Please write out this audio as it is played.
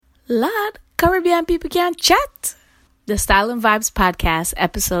Lord, Caribbean people can chat. The Style and Vibes Podcast,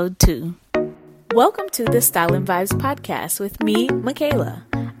 Episode 2. Welcome to the Style and Vibes Podcast with me, Michaela.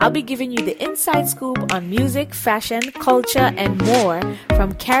 I'll be giving you the inside scoop on music, fashion, culture, and more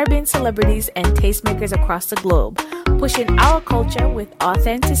from Caribbean celebrities and tastemakers across the globe, pushing our culture with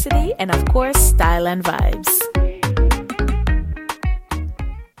authenticity and, of course, style and vibes.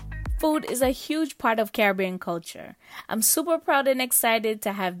 Food is a huge part of Caribbean culture. I'm super proud and excited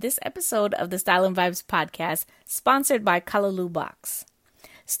to have this episode of the Style and Vibes podcast sponsored by Callaloo Box.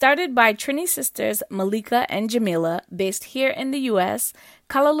 Started by Trini sisters Malika and Jamila, based here in the U.S.,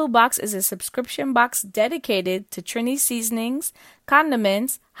 Callaloo Box is a subscription box dedicated to Trini seasonings,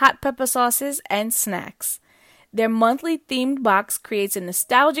 condiments, hot pepper sauces, and snacks. Their monthly themed box creates a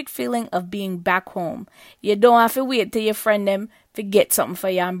nostalgic feeling of being back home. You don't have to wait till your friend them to get something for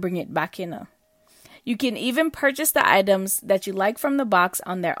you and bring it back, You can even purchase the items that you like from the box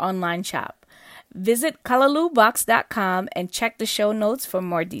on their online shop. Visit callaloobox.com and check the show notes for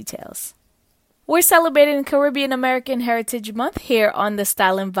more details. We're celebrating Caribbean American Heritage Month here on the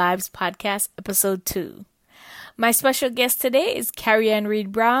Style and Vibes Podcast, Episode 2. My special guest today is Kerry-Ann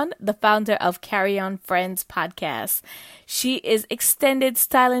Reid-Brown, the founder of Carry-On Friends podcast. She is extended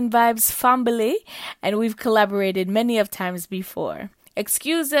Style and Vibes family, and we've collaborated many of times before.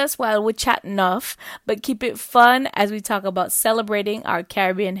 Excuse us while we're chatting off, but keep it fun as we talk about celebrating our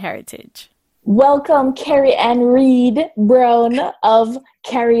Caribbean heritage. Welcome, Kerry-Ann Reid-Brown of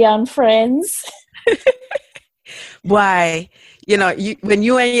Carry-On Friends. Why? When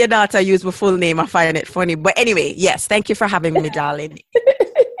you and your daughter use my full name, I find it funny. But anyway, yes, thank you for having me, darling.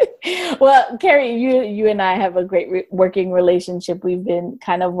 Well, Kerry, you and I have a great working relationship. We've been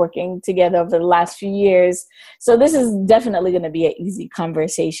kind of working together over the last few years. So this is definitely going to be an easy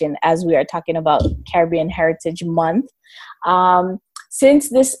conversation as we are talking about Caribbean Heritage Month. Since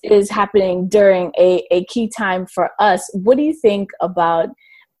this is happening during a key time for us, what do you think about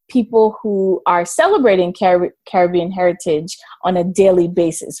people who are celebrating Caribbean heritage on a daily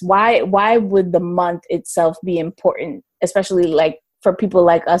basis? Why would the month itself be important, especially like for people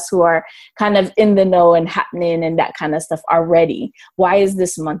like us who are kind of in the know and happening and that kind of stuff already? Why is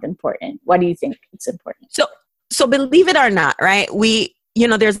this month important? Why do you think it's important? So believe it or not, right?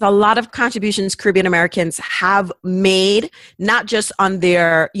 There's a lot of contributions Caribbean Americans have made, not just on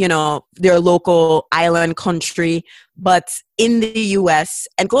their local island country, but in the U.S.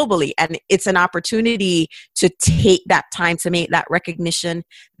 and globally. And it's an opportunity to take that time to make that recognition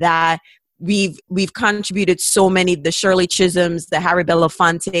that we've contributed so many, the Shirley Chisholms, the Harry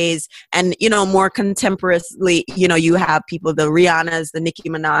Belafontes, and, more contemporarily, you have people, the Rihannas, the Nicki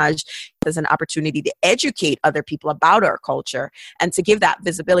Minaj. There's an opportunity to educate other people about our culture and to give that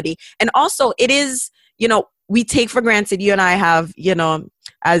visibility. And also it is, we take for granted, you and I have,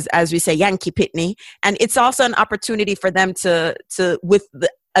 as we say, Yankee Pitney. And it's also an opportunity for them to with the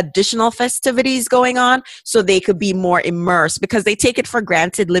additional festivities going on, so they could be more immersed, because they take it for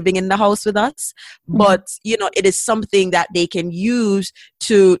granted living in the house with us. But it is something that they can use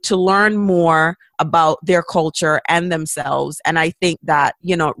to learn more about their culture and themselves. And I think that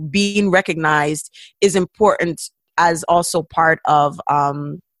being recognized is important as also part of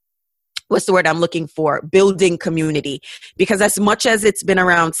what's the word I'm looking for? Building community. Because as much as it's been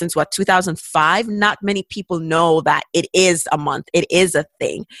around since 2005, not many people know that it is a month. It is a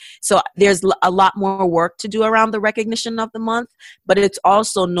thing. So there's a lot more work to do around the recognition of the month, but it's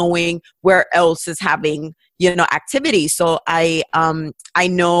also knowing where else is having, activities. So I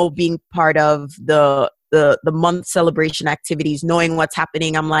know being part of the month celebration activities, knowing what's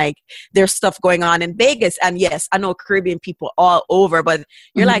happening. I'm like, there's stuff going on in Vegas. And yes, I know Caribbean people all over, but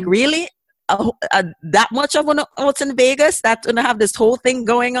you're like, really? That much of what's in Vegas, that's going to have this whole thing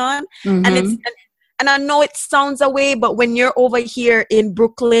going on. And I know it sounds away, but when you're over here in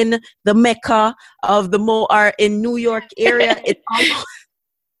Brooklyn, the Mecca of the or in New York area, it's almost,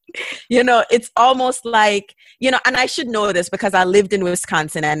 it's almost like, and I should know this because I lived in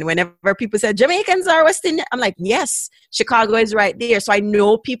Wisconsin, and whenever people said Jamaicans are West Indian, I'm like, yes, Chicago is right there. So I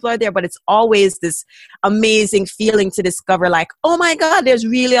know people are there, but it's always this amazing feeling to discover like, oh my God, there's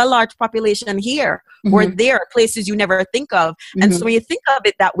really a large population here, or there are places you never think of. And so when you think of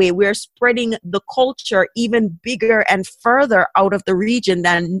it that way, we're spreading the culture even bigger and further out of the region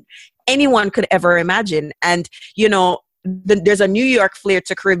than anyone could ever imagine. And, there's a New York flair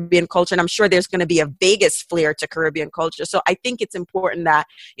to Caribbean culture, and I'm sure there's going to be a Vegas flair to Caribbean culture. So I think it's important that,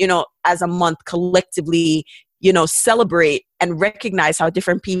 as a month collectively, celebrate and recognize how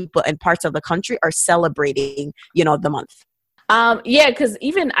different people and parts of the country are celebrating, the month. Yeah, because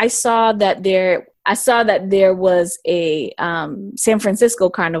even I saw that there I saw that there was a San Francisco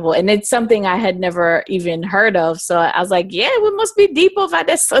carnival, and it's something I had never even heard of. So I was like, yeah, we must be deep over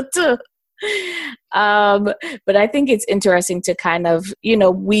there so too. But I think it's interesting to kind of,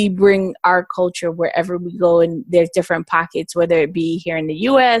 we bring our culture wherever we go, and there's different pockets, whether it be here in the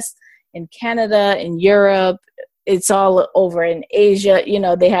US, in Canada, in Europe, it's all over in Asia.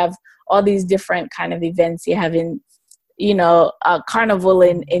 They have all these different kind of events. You have in, a carnival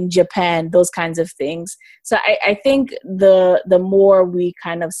in Japan, those kinds of things. So I think the more we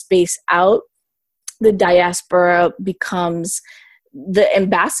kind of space out, the diaspora becomes the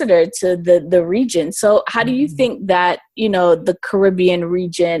ambassador to the region. So how do you think that, the Caribbean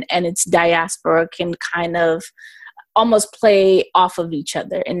region and its diaspora can kind of almost play off of each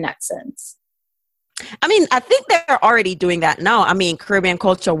other in that sense? I mean, I think they're already doing that now. I mean, Caribbean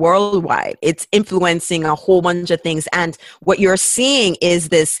culture worldwide, it's influencing a whole bunch of things. And what you're seeing is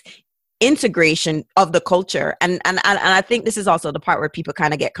this integration of the culture. And I think this is also the part where people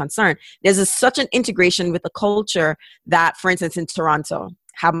kind of get concerned. There's such an integration with the culture that, for instance, in Toronto,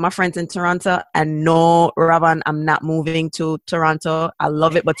 have my friends in Toronto, and no, Ravan, I'm not moving to Toronto. I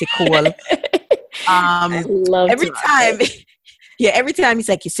love it, but it's cool. I love every Toronto. time. Yeah, every time he's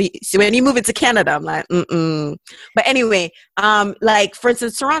like, you see, when you move into Canada, I'm like, But anyway, like for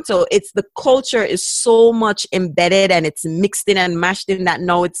instance, Toronto, it's the culture is so much embedded and it's mixed in and mashed in that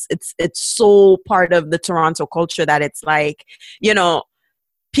no, it's so part of the Toronto culture that it's like,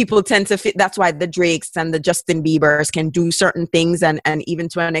 people tend to fit. That's why the Drakes and the Justin Biebers can do certain things, and even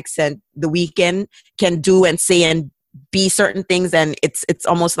to an extent, The Weeknd can do and say and be certain things, and it's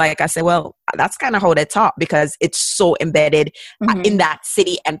almost like I say, well, that's kind of how they talk because it's so embedded in that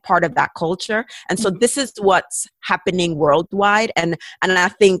city and part of that culture. And so this is what's happening worldwide, and I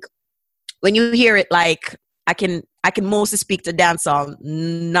think when you hear it, like I can mostly speak to dancehall,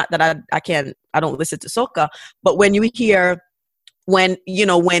 not that I don't listen to soca, but when you hear and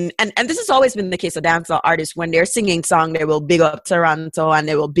this has always been the case of dancehall artists, when they're singing song, they will big up Toronto and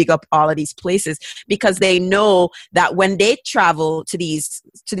they will big up all of these places because they know that when they travel to these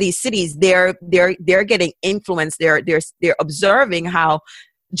cities, they're getting influenced. They're observing how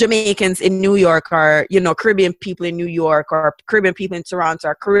Jamaicans in New York are, Caribbean people in New York, or Caribbean people in Toronto,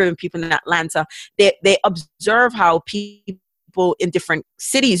 or Caribbean people in Atlanta. They observe how people in different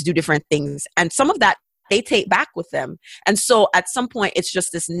cities do different things, and some of that they take back with them. And so at some point, it's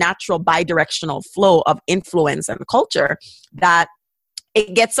just this natural bi-directional flow of influence and culture that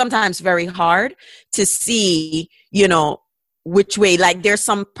it gets sometimes very hard to see, which way. Like there's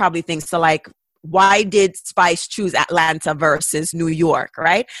some probably things to like, why did Spice choose Atlanta versus New York,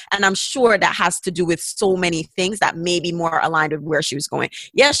 right? And I'm sure that has to do with so many things that may be more aligned with where she was going.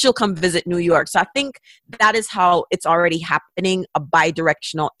 Yes, she'll come visit New York. So I think that is how it's already happening, a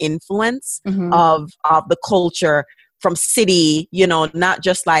bi-directional influence of the culture from city, not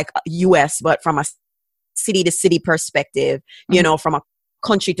just like US, but from a city to city perspective, from a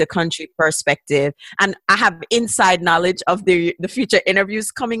country to country perspective. And I have inside knowledge of the future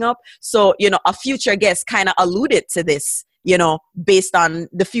interviews coming up. So, a future guest kind of alluded to this, based on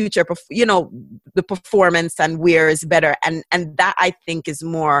the future, the performance and where is better. And that I think is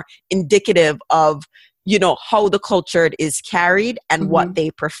more indicative of, how the culture is carried and what they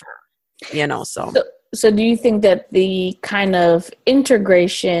prefer, So do you think that the kind of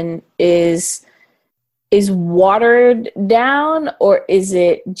integration is watered down, or is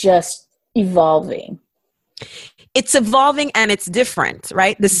it just evolving? It's evolving and it's different,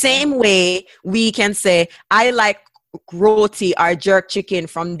 right? The same way we can say, I like roti or jerk chicken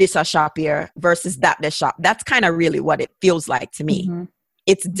from this shop here versus that shop. That's kind of really what it feels like to me.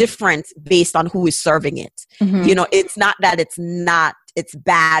 It's different based on who is serving it. It's not that it's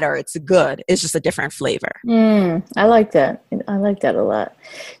bad or it's good. It's just a different flavor. I like that. I like that a lot.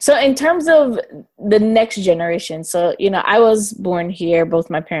 So in terms of the next generation, so, I was born here.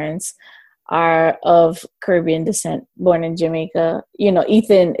 Both my parents are of Caribbean descent, born in Jamaica.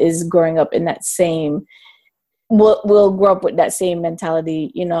 Ethan is growing up in that same, will grow up with that same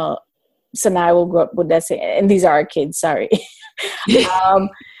mentality. Sanai will grow up with that same, and these are our kids, sorry.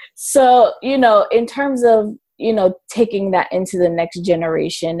 So, in terms of, taking that into the next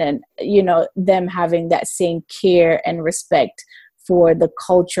generation and, them having that same care and respect for the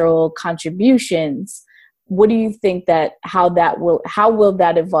cultural contributions, what do you think how will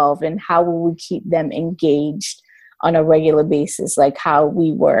that evolve, and how will we keep them engaged on a regular basis, like how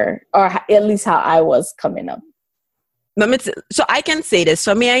we were, or at least how I was coming up? So I can say this.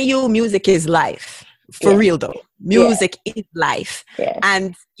 For me and you, music is life. For real though. Music is life. Yeah.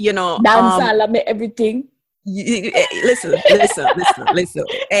 And, dance, everything. Listen.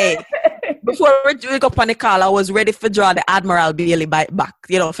 Hey, before we wake up on the call, I was ready for draw the Admiral Bailey back,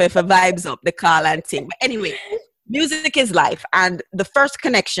 for vibes up the call and thing. But anyway, music is life. And the first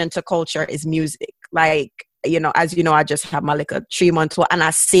connection to culture is music. Like, as you know, I just have my like a 3-month-old and I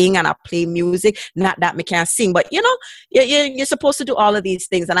sing and I play music. Not that me can't sing, but you're supposed to do all of these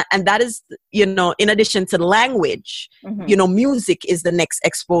things. And that is, in addition to language, music is the next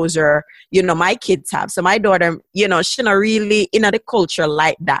exposure, my kids have. So my daughter, she's not really in the culture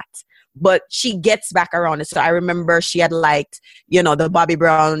like that, but she gets back around it. So I remember she had liked, the Bobby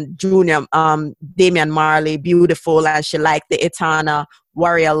Brown Jr., Damian Marley, Beautiful, and she liked the Etana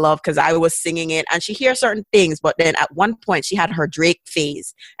Warrior Love because I was singing it, and she hears certain things. But then at one point she had her Drake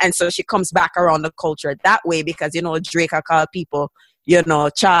phase, and so she comes back around the culture that way because Drake I call people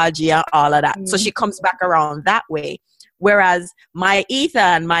chargy and all of that. So she comes back around that way. Whereas my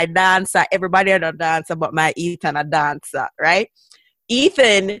Ethan, my dancer, everybody had a dancer, but my Ethan a dancer, right?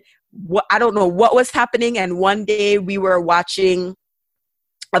 Ethan, I don't know what was happening, and one day we were watching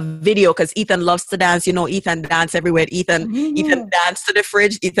a video because Ethan loves to dance. Ethan dance everywhere. Ethan dance to the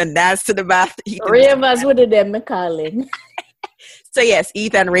fridge. Ethan dance to the bath. Ravers with them, calling. So yes,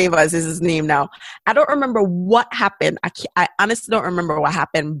 Ethan Ravers is his name now. I don't remember what happened. I honestly don't remember what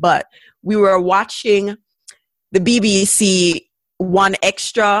happened, but we were watching the BBC One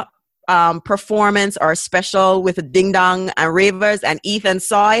Extra performance or special with Ding Dong and Ravers, and Ethan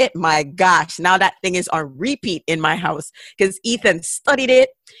saw it. My gosh, now that thing is on repeat in my house because Ethan studied it.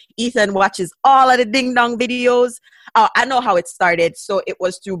 Ethan watches all of the Ding Dong videos. I know how it started. So it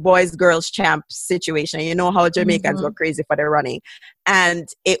was through Boys Girls Champ situation. You know how Jamaicans were crazy for their running, and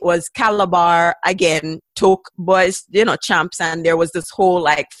it was Calabar again took Boys champs, and there was this whole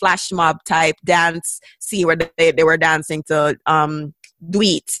like flash mob type dance scene where they were dancing to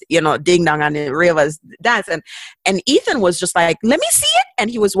Dweet, Ding Dong and the Ravers dance. And Ethan was just like, let me see it. And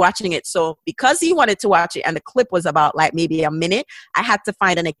he was watching it. So because he wanted to watch it and the clip was about like maybe a minute, I had to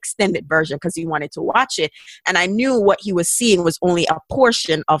find an extended version because he wanted to watch it. And I knew what he was seeing was only a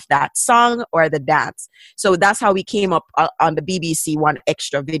portion of that song or the dance. So that's how we came up on the BBC One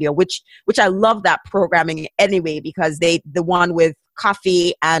Extra video, which I love that programming anyway, because the one with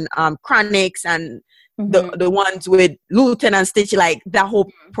Coffee and Chronics and the ones with Lieutenant Stitch, like that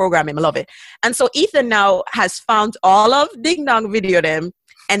whole programming, I love it. And so Ethan now has found all of Ding Dong video them,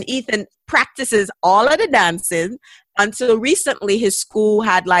 and Ethan practices all of the dances until recently his school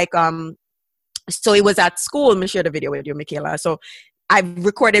had like so he was at school. Let me share the video with you, Michaela. So I've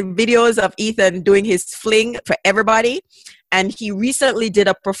recorded videos of Ethan doing his fling for everybody. And he recently did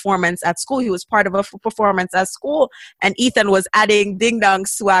a performance at school. He was part of a performance at school. And Ethan was adding Ding Dong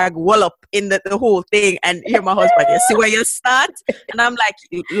swag wallop in the whole thing. And here my husband, you see where you start? And I'm like,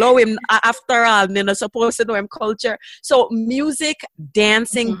 low him, after all, supposed to know him culture. So music,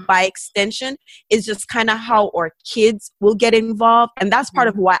 dancing by extension is just kind of how our kids will get involved. And that's part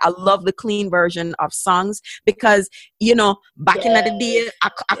of why I love the clean version of songs. Because, back in the day,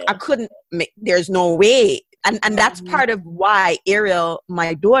 I couldn't make, there's no way. And that's part of why Ariel,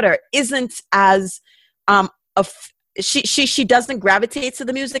 my daughter, isn't as she doesn't gravitate to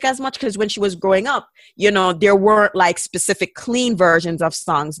the music as much, because when she was growing up, there weren't like specific clean versions of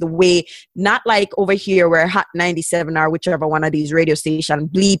songs the way, not like over here where Hot 97 or whichever one of these radio stations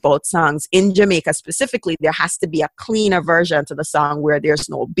bleep out songs. In Jamaica specifically, there has to be a cleaner version to the song where there's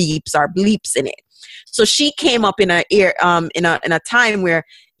no beeps or bleeps in it. So she came up in a time where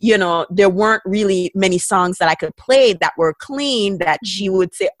there weren't really many songs that I could play that were clean that she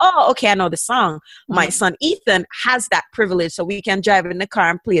would say, oh, okay, I know the song. My son Ethan has that privilege, so we can drive in the car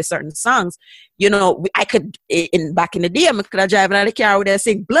and play certain songs. I could, back in the day, I could have driven in the car with her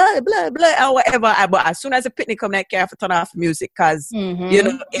sing blah, blah, blah, or whatever. But as soon as a picnic come in that car, I have to turn off music because,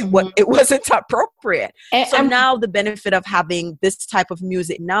 it wasn't appropriate. So now the benefit of having this type of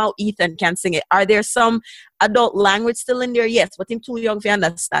music, now Ethan can sing it. Are there some adult language still in there? Yes, but him too young to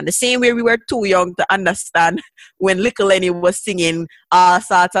understand. The same way we were too young to understand when Little Lenny was singing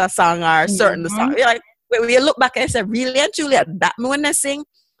sort of song or certain song. You're like, when we look back and say, really and truly, that me when I sing.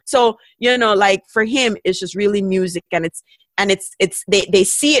 So, like for him, it's just really music, and they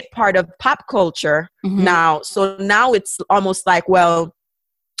see it part of pop culture now. So now it's almost like, well,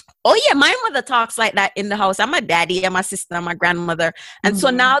 oh yeah, my mother talks like that in the house. I'm my daddy, and my sister, and my grandmother. And so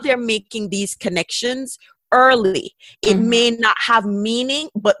now they're making these connections early. It may not have meaning,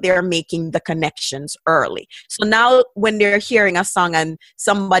 but they're making the connections early. So now when they're hearing a song and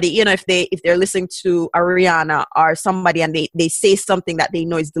somebody, if they're listening to Ariana or somebody and they say something that they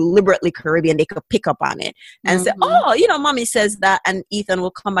know is deliberately Caribbean, they could pick up on it and say, oh, mommy says that, and Ethan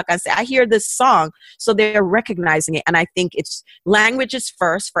will come back and say, I hear this song. So they're recognizing it. And I think it's language is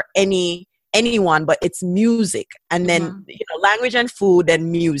first for any anyone, but it's music. And then, language and food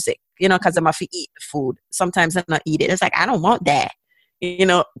and music, because I'm have to eat food. Sometimes I not eat it. It's like, I don't want that.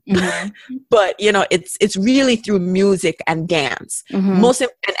 But it's really through music and dance. Most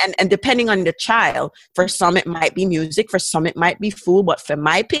and depending on the child, for some it might be music, for some it might be food, but for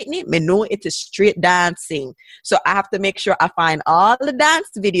my picnic, me know it is straight dancing. So I have to make sure I find all the dance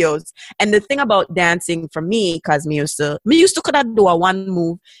videos. And the thing about dancing for me, because me used to could have do a one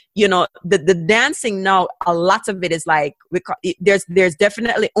move, the dancing now, a lot of it is like there's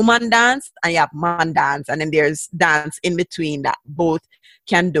definitely woman dance and you have man dance, and then there's dance in between that both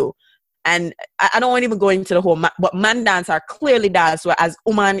can do. And I don't want to even go into the whole but man dance are clearly dance, whereas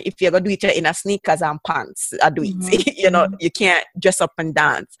woman, if you're gonna do it in a sneakers and pants, I do it. You can't dress up and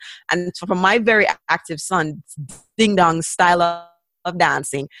dance. And so for my very active son, ding dong style of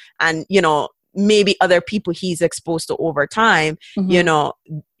dancing, and maybe other people he's exposed to over time,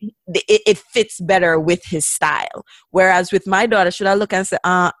 it fits better with his style. Whereas with my daughter, should I look and say,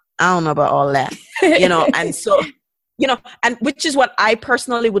 I don't know about all that, and so, and which is what I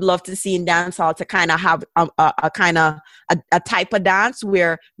personally would love to see in dance hall, to kind of have a type of dance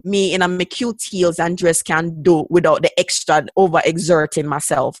where me in a cute heels and dress can do without the extra over exerting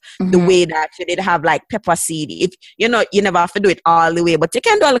myself, the way that you did have like pepper seed. If you never have to do it all the way, but you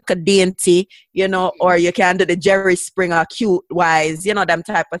can do like a dainty, or you can do the Jerry Springer cute wise, them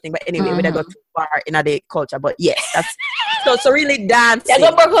type of thing. But anyway, we don't go too far in the culture. But yes, that's so really dancing.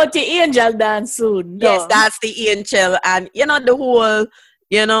 You're gonna work out the angel dance soon. No. Yes, that's the angel, and the whole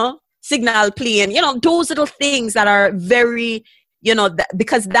signal playing, those little things that are very,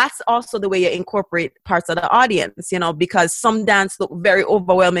 because that's also the way you incorporate parts of the audience, because some dance look very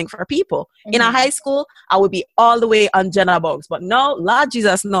overwhelming for people. In a high school, I would be all the way on Jenna Bugs, but no, Lord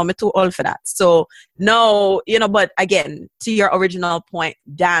Jesus, no, I'm too old for that. So no, but again, to your original point,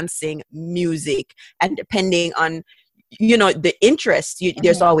 dancing, music, and depending on, the interest,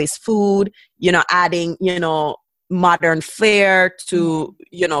 there's always food, adding, modern flair to,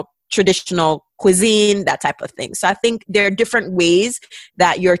 traditional cuisine, that type of thing. So I think there are different ways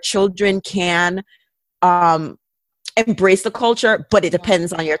that your children can embrace the culture, but it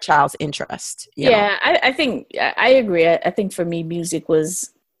depends on your child's interest. I think I agree. I think for me, music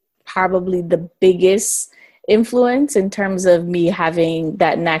was probably the biggest influence in terms of me having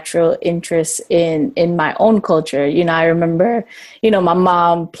that natural interest in my own culture. I remember, my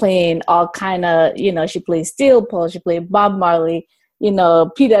mom playing all kind of, she played steel pole, she played Bob Marley,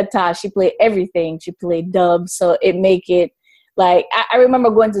 Peter Tosh, she played everything. She played dub. So it make it like, I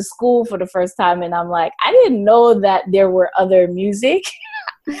remember going to school for the first time and I'm like, I didn't know that there were other music.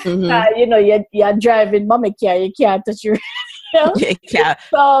 You're driving mama car, you can't touch your yeah.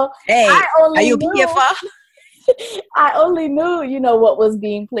 So hey, are you knew, I only knew, what was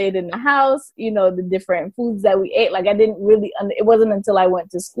being played in the house, the different foods that we ate. Like I didn't really, it wasn't until I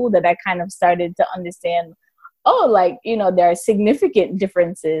went to school that I kind of started to understand, there are significant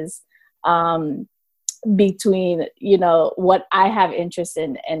differences between, what I have interest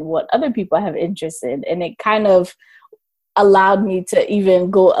in and what other people have interest in. And it kind of allowed me to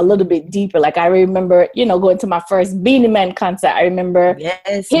even go a little bit deeper. Like I remember, going to my first Beanie Man concert. I remember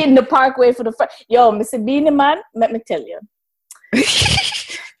hitting the Parkway for the first. Yo, Mr. Beanie Man, let me tell you.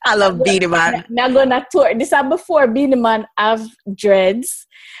 I love Beanie Man. Now going to tour. This is before Beanie Man have dreads.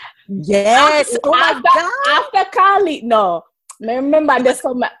 Yes. After Kali. No. I remember this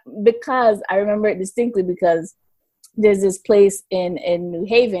because I remember it distinctly because there's this place in New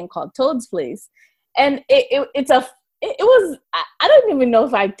Haven called Toad's Place. And it was, I don't even know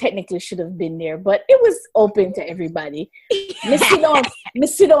if I technically should have been there, but it was open to everybody. Me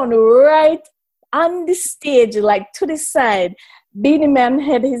sit down right on the stage, like to the side. Beanie Man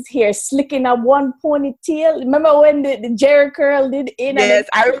had his hair slicking up one ponytail. Remember when the Jerry curl did in? Yes,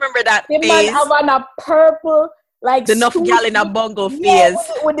 I remember that phase. The man have on a purple, like the enough gal in a bungle phase.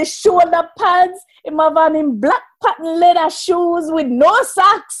 With the shoulder pads. Him have on him black patent leather shoes with no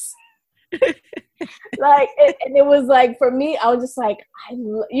socks. And it was like, for me, I was just like,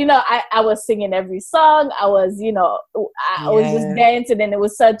 I was singing every song. I was, I was just dancing, and it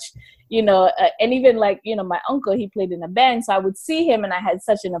was such, and even like, my uncle, he played in a band. So I would see him and I had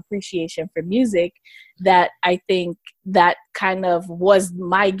such an appreciation for music that I think that kind of was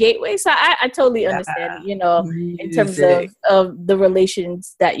my gateway. So I totally understand, in terms of the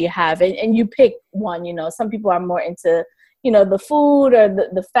relations that you have and you pick one, some people are more into, the food or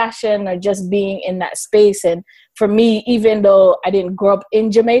the fashion or just being in that space. And for me, even though I didn't grow up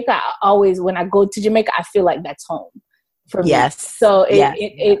in Jamaica, I always, when I go to Jamaica, I feel like that's home. for me. Yes. So yes.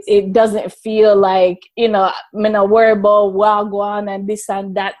 It doesn't feel like, you know, I'm in a worry about wagwan and this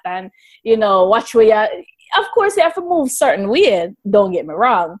and that and, you know, watch where you, of course you have to move certain way, don't get me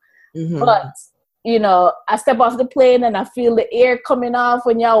wrong. Mm-hmm. But, you know, I step off the plane and I feel the air coming off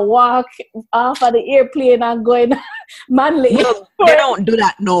when y'all walk off of the airplane and going manly. Well, they don't do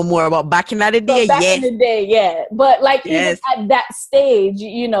that no more, but back in the day, in the day, yeah. But like even at that stage,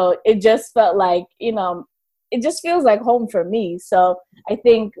 you know, it just felt like, you know, it just feels like home for me. So I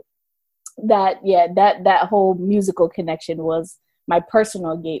think that, that whole musical connection was my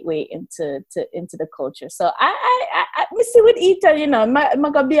personal gateway into the culture. So I miss it with Ita, you know, I'm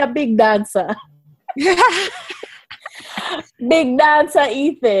gonna be a big dancer. Big dancer,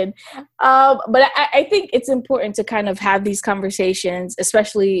 Ethan. But I think it's important to kind of have these conversations,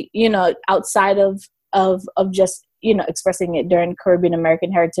 especially, you know, outside of just, you know, expressing it during Caribbean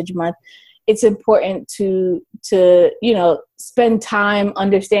American Heritage Month. It's important to, you know, spend time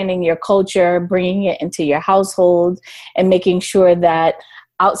understanding your culture, bringing it into your household, and making sure that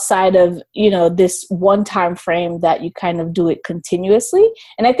outside of, you know, this one time frame that you kind of do it continuously.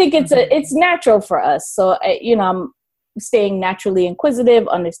 And I think it's natural for us. So, you know, I'm staying naturally inquisitive,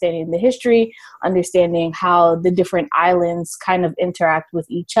 understanding the history, understanding how the different islands kind of interact with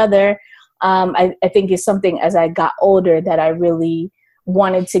each other. I think it's something as I got older that I really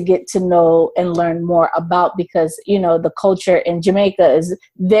wanted to get to know and learn more about, because, you know, the culture in Jamaica is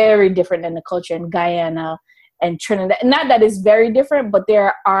very different than the culture in Guyana and Trinidad. Not that it's very different, but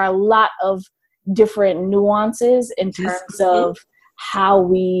there are a lot of different nuances in terms of how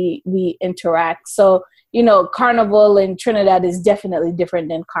we interact. So, you know, Carnival in Trinidad is definitely different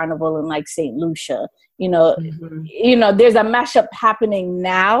than Carnival in like St. Lucia. You know, you know, there's a mashup happening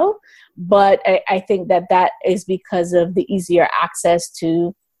now, but I think that is because of the easier access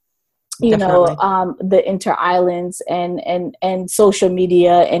to, you know, the inter-islands and social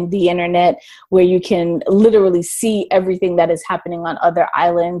media and the internet, where you can literally see everything that is happening on other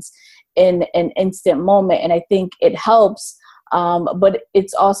islands in an instant moment. And I think it helps. But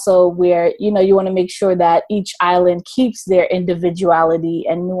it's also where, you know, you want to make sure that each island keeps their individuality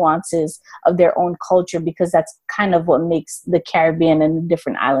and nuances of their own culture, because that's kind of what makes the Caribbean and the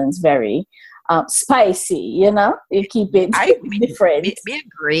different islands very spicy, you know? You keep it different.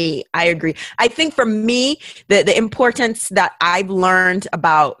 I agree. I think for me, the importance that I've learned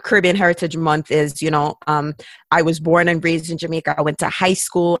about Caribbean Heritage Month is, you know, I was born and raised in Jamaica. I went to high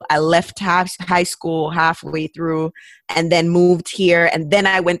school. I left high school halfway through and then moved here. And then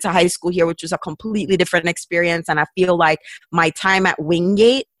I went to high school here, which was a completely different experience. And I feel like my time at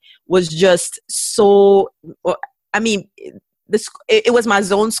Wingate was just so, I mean, it was my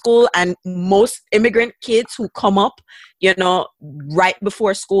zone school, and most immigrant kids who come up, you know, right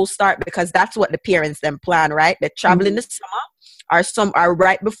before school start, because that's what the parents then plan, right? They travel in the summer, or some are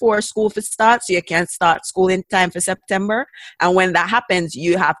right before school starts, so you can't start school in time for September. And when that happens,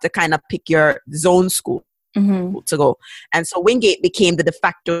 you have to kind of pick your zone school to go. And so Wingate became the de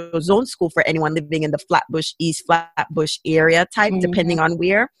facto zone school for anyone living in the Flatbush, East Flatbush area type, depending on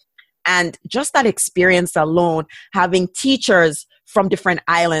where. And just that experience alone, having teachers from different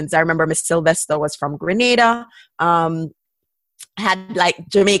islands. I remember Miss Sylvester was from Grenada, had like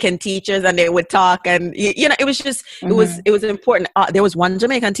Jamaican teachers, and they would talk, and you know, it was just it was important. There was one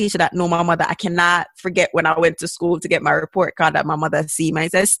Jamaican teacher that knew my mother. I cannot forget when I went to school to get my report card that my mother see me. I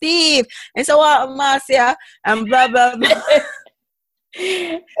said, Steve, and so what, Marcia, and blah blah blah.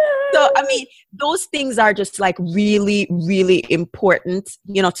 So, I mean, those things are just like really, really important,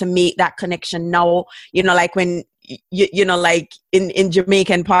 you know, to make that connection now, you know, like when, you know, like in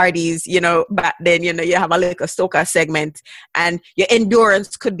Jamaican parties, you know, back then, you know, you have a little soca segment and your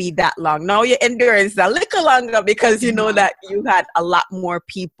endurance could be that long. Now your endurance is a little longer because you know that you had a lot more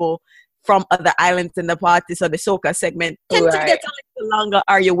people from other islands in the party, so the soca segment tend to get a little longer,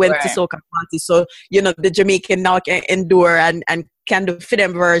 or you went to soca party, so you know the Jamaican now can endure and can do for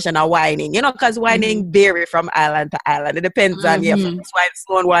them version of whining, you know, because whining vary from island to island. It depends on your wine,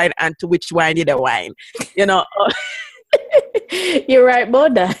 slow wine, and to which wine you the wine, you know. You're right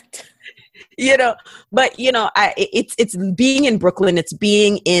about that. You know, but you know, it's being in Brooklyn, it's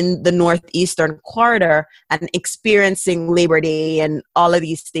being in the northeastern quarter and experiencing Labor Day and all of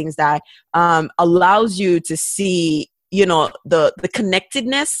these things that allows you to see, you know, the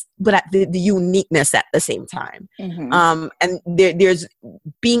connectedness, but at the uniqueness at the same time. And there's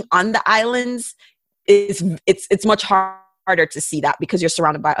being on the islands it's much harder to see that because you're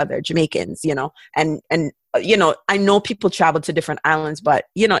surrounded by other Jamaicans, you know, and you know, I know people travel to different islands, but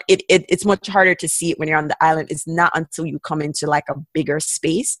you know, it's much harder to see it when you're on the island. It's not until you come into like a bigger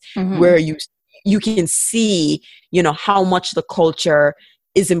space where you see you can see, how much the culture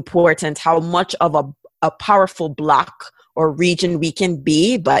is important, how much of a powerful block or region we can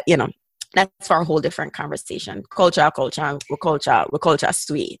be. But, that's for a whole different conversation. Culture,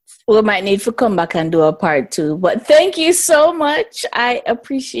 sweet. We might need to come back and do a part 2. But thank you so much. I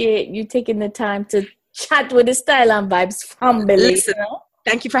appreciate you taking the time to chat with the Style and Vibes family. Listen,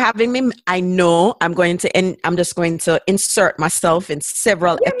 thank you for having me. I know I'm just going to insert myself in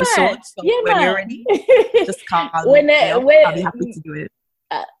several episodes. So when you're ready, just call me. I'll be happy to do it.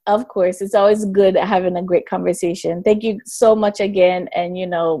 Of course, it's always good having a great conversation. Thank you so much again, and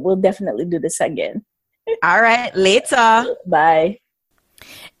we'll definitely do this again. All right, later. Bye.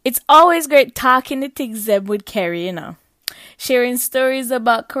 It's always great talking to things with Kerry. Sharing stories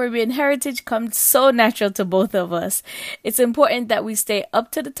about Caribbean heritage comes so natural to both of us. It's important that we stay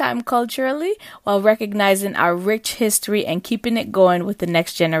up to the time culturally while recognizing our rich history and keeping it going with the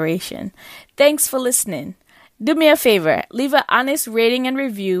next generation. Thanks for listening. Do me a favor, leave an honest rating and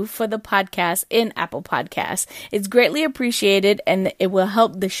review for the podcast in Apple Podcasts. It's greatly appreciated, and it will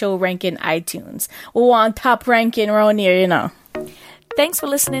help the show rank in iTunes. We want top ranking around here, Thanks for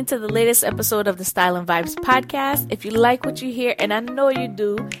listening to the latest episode of the Style and Vibes podcast. If you like what you hear, and I know you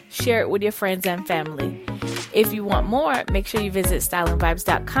do, share it with your friends and family. If you want more, make sure you visit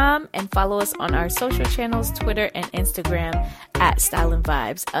styleandvibes.com and follow us on our social channels, Twitter and Instagram @Style and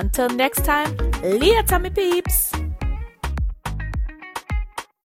Vibes. Until next time, Leah Tommy Peeps.